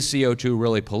 Is CO2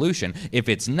 really pollution? If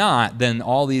it's not, then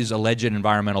all these alleged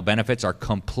environmental benefits are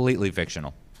completely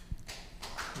fictional.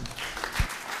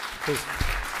 Please.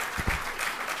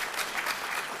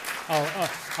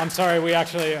 I'm sorry, we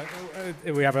actually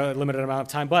we have a limited amount of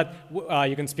time, but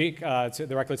you can speak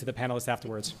directly to the panelists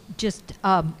afterwards. Just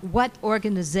what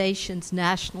organizations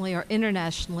nationally or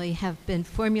internationally have been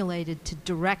formulated to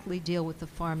directly deal with the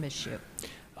farm issue?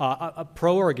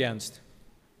 Pro or against?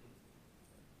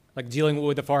 Like dealing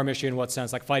with the farm issue in what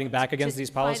sense? Like fighting back against these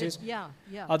policies? Yeah.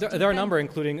 There are a number,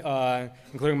 including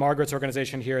Margaret's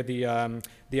organization here, the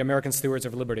American Stewards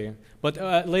of Liberty.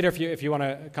 But later, if you want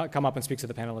to come up and speak to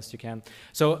the panelists, you can.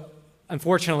 So,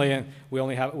 unfortunately, we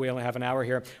only have an hour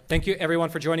here. Thank you, everyone,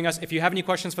 for joining us. If you have any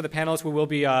questions for the panelists, we will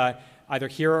be either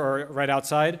here or right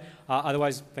outside.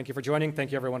 Otherwise, thank you for joining.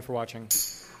 Thank you, everyone, for watching.